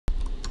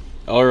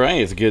All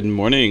right, good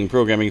morning,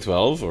 Programming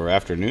 12, or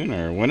afternoon,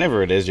 or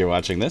whenever it is you're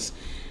watching this.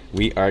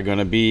 We are going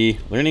to be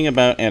learning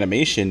about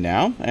animation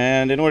now,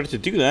 and in order to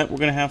do that, we're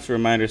going to have to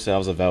remind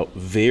ourselves about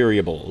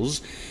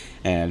variables.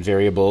 And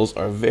variables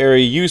are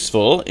very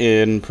useful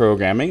in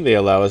programming. They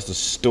allow us to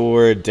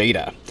store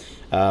data.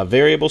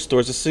 Variable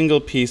stores a single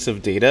piece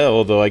of data,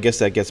 although I guess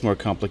that gets more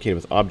complicated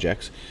with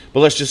objects. But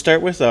let's just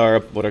start with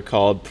our what are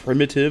called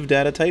primitive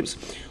data types,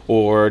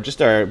 or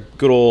just our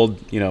good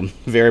old,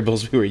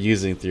 variables we were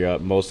using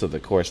throughout most of the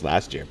course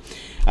last year.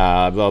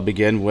 I'll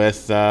begin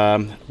with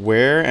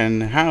where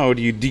and how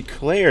do you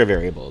declare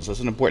variables? That's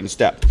an important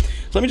step.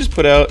 So let me just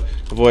put out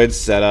avoid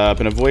setup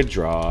and avoid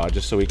draw,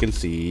 just so we can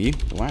see.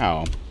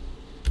 Wow.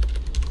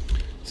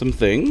 Some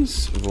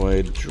things.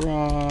 Avoid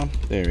draw.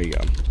 There we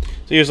go.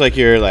 So here's like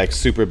your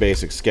super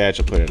basic sketch.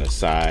 I'll put in a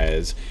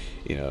size,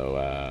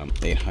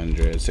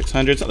 800,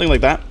 600, something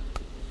like that.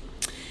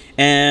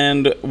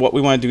 And what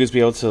we want to do is be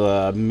able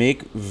to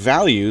make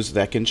values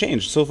that can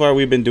change. So far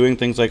we've been doing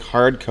things like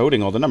hard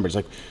coding all the numbers.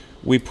 Like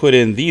we put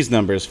in these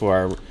numbers for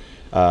our,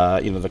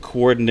 the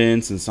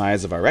coordinates and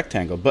size of our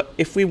rectangle. But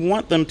if we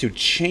want them to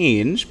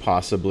change,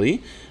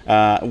 possibly,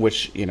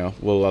 which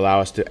will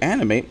allow us to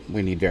animate,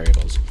 we need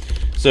variables.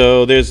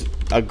 So there's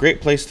a great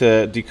place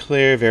to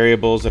declare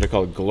variables that are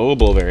called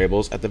global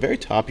variables at the very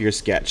top of your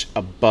sketch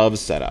above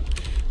setup.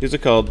 These are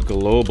called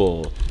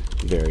global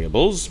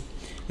variables.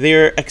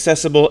 They're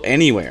accessible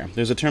anywhere.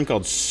 There's a term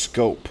called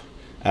scope.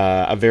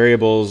 A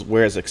variable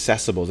where it's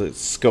accessible, it's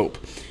scope.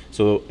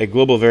 So a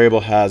global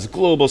variable has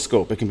global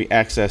scope. It can be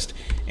accessed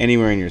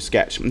anywhere in your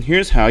sketch. And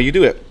here's how you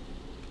do it.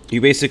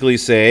 You basically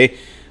say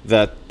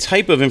the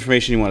type of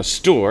information you want to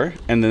store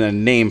and then a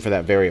name for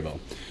that variable.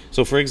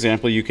 So for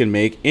example, you can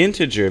make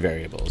integer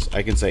variables.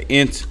 I can say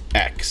int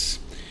x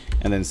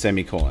and then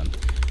semicolon.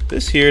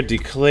 This here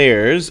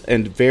declares a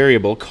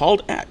variable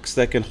called x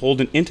that can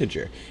hold an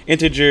integer.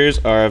 Integers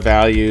are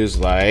values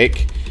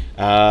like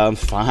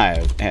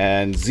 5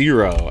 and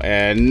 0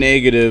 and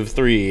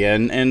 -3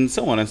 and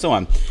so on and so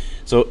on.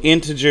 So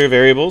integer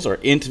variables or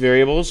int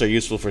variables are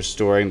useful for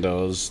storing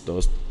those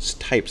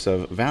types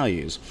of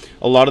values.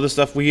 A lot of the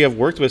stuff we have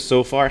worked with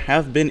so far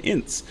have been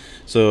ints.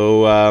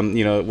 So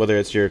whether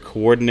it's your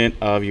coordinate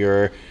of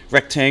your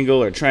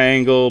rectangle or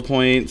triangle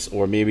points,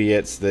 or maybe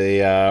it's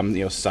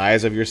the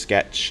size of your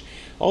sketch,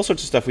 all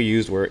sorts of stuff we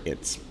used were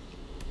ints.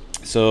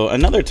 So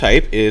another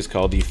type is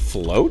called the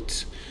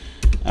float.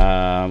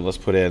 Let's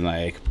put in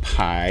like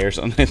pi or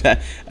something like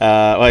that.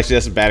 Well, actually,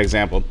 that's a bad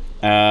example.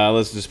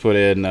 Let's just put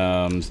in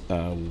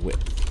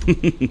width.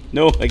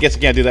 No, I guess I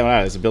can't do that one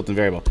out. It's a built-in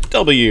variable.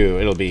 W,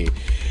 it'll be.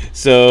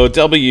 So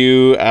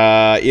W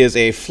is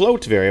a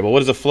float variable.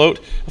 What is a float?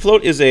 A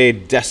float is a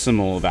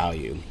decimal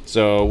value.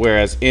 So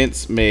whereas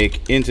ints make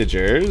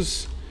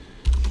integers,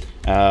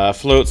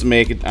 floats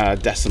make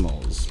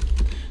decimals.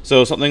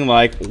 So something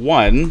like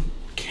 1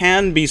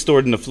 can be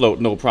stored in a float,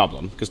 no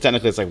problem, because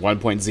technically it's like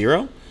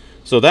 1.0.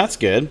 So that's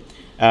good.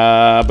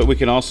 But we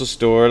can also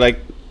store like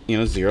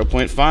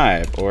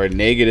 0.5 or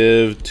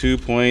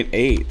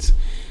 -2.8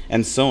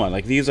 and so on.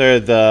 Like these are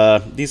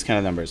these kind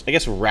of numbers. I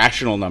guess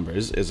rational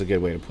numbers is a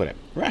good way to put it.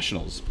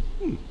 Rationals.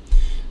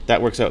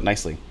 That works out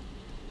nicely.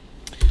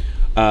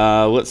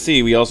 Let's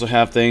see. We also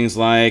have things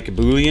like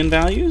Boolean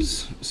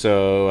values.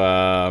 So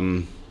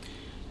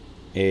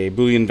a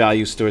Boolean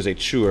value stores a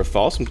true or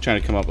false. I'm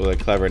trying to come up with a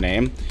clever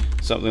name.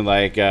 Something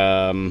like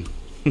F.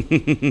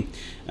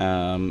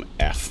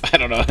 I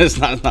don't know. It's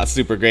not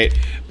super great,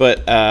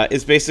 but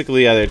it's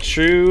basically either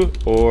true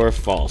or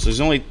false.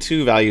 There's only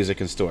two values it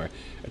can store,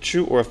 a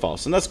true or a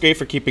false, and that's great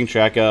for keeping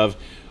track of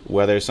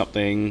whether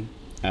something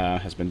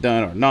has been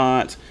done or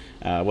not,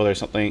 whether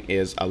something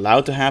is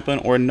allowed to happen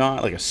or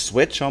not, like a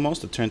switch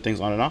almost to turn things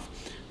on and off.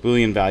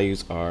 Boolean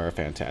values are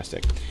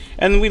fantastic.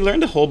 And we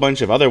learned a whole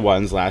bunch of other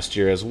ones last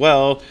year as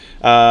well.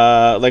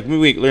 Like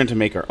we learned to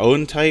make our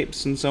own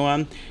types and so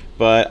on.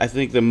 But I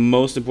think the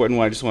most important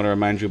one I just want to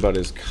remind you about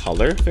is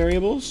color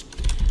variables,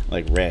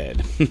 like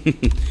red.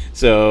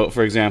 So,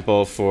 for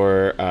example,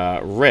 for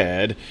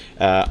red,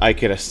 I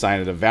could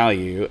assign it a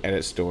value and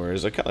it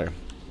stores a color.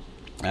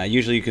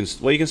 Usually you can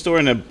store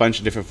in a bunch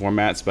of different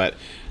formats, but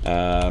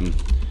the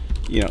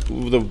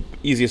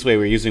easiest way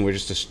we're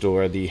just to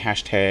store the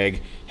hashtag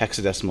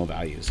hexadecimal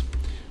values.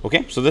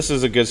 Okay, so this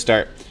is a good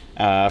start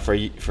for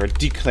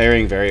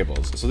declaring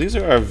variables. So these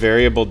are our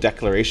variable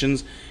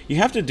declarations. You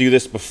have to do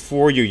this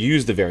before you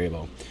use the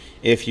variable.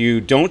 If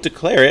you don't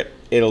declare it,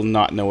 it'll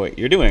not know what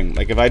you're doing.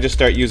 Like if I just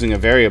start using a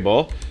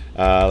variable,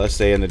 let's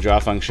say in the draw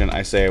function,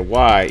 I say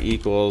y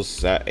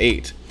equals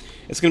 8.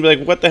 It's going to be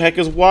like, what the heck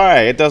is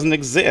y? It doesn't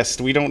exist.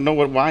 We don't know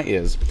what y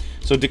is.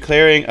 So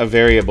declaring a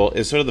variable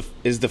is sort of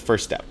the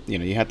first step.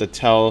 You have to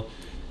tell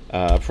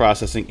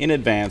processing in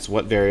advance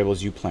what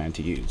variables you plan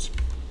to use.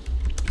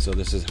 So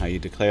this is how you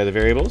declare the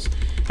variables.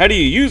 How do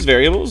you use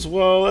variables?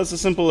 Well, it's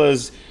as simple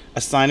as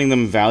assigning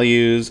them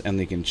values, and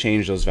they can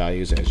change those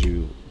values as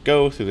you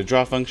go through the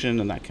draw function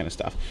and that kind of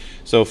stuff.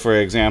 So for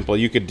example,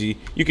 you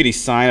could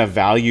assign a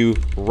value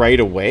right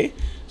away.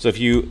 So if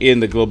you, in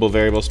the global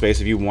variable space,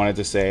 if you wanted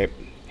to say,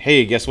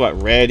 hey, guess what?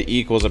 Red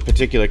equals a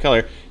particular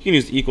color. You can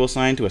use the equal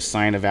sign to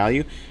assign a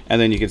value,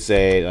 and then you could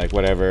say like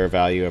whatever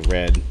value of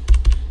red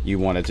you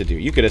wanted to do.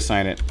 You could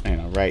assign it,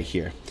 right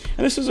here.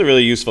 And this is a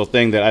really useful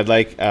thing that I'd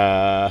like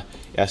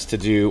us to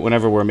do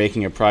whenever we're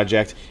making a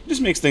project. It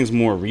just makes things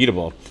more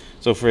readable.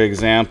 So for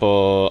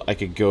example, I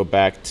could go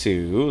back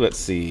to, let's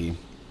see,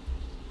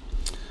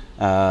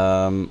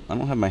 I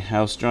don't have my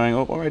house drawing.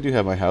 Oh, or I do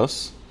have my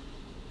house.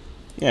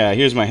 Yeah,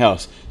 here's my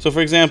house. So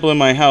for example, in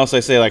my house, I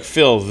say like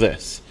fill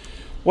this.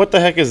 What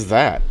the heck is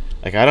that?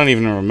 Like, I don't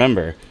even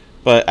remember.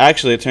 But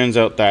actually, it turns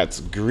out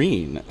that's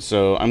green.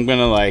 So I'm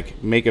gonna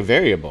like make a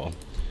variable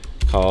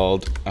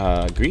called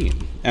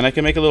green, and I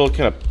can make a little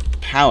kind of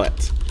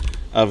palette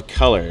of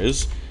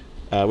colors,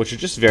 which are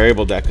just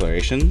variable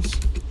declarations.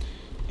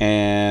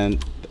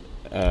 And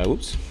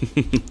whoops,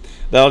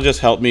 that'll just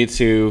help me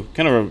to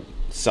kind of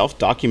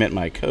self-document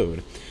my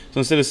code. So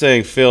instead of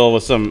saying fill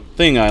with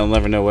something I'll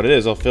never know what it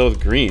is, I'll fill with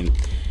green.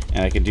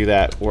 And I can do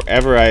that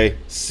wherever I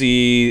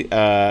see,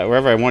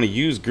 wherever I want to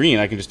use green,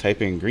 I can just type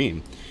in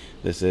green.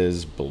 This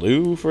is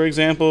blue, for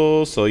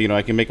example. So,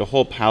 I can make a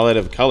whole palette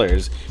of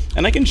colors,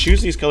 and I can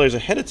choose these colors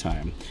ahead of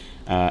time.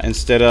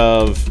 Instead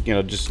of,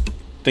 just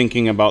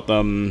thinking about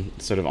them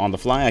sort of on the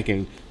fly, I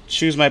can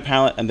choose my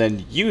palette and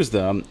then use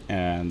them,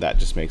 and that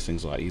just makes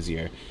things a lot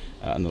easier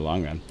in the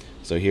long run.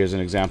 So here's an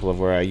example of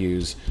where I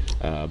use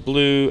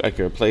blue. I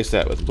can replace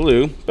that with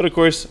blue, but of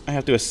course I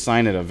have to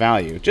assign it a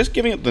value. Just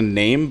giving it the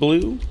name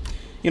blue,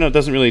 it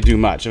doesn't really do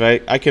much.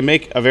 If I can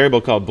make a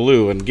variable called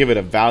blue and give it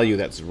a value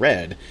that's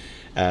red,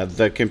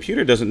 the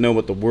computer doesn't know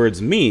what the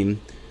words mean.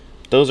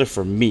 Those are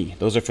for me.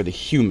 Those are for the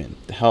human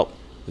to help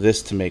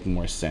this to make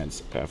more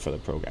sense for the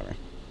programmer.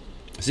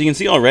 So you can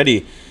see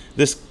already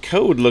this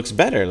code looks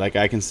better. Like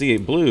I can see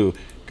blue,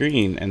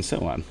 green, and so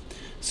on.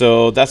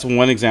 So that's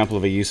one example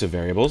of a use of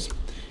variables.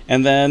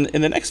 And then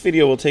in the next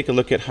video, we'll take a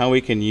look at how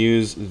we can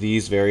use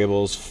these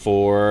variables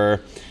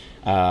for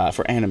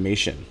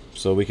animation.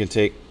 So we can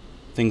take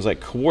things like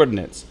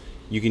coordinates.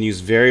 You can use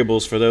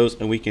variables for those,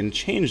 and we can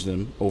change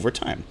them over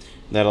time.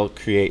 That'll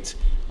create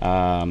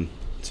some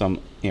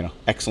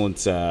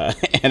excellent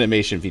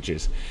animation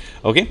features.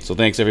 Okay, so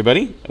thanks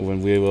everybody,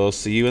 and we will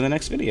see you in the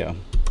next video.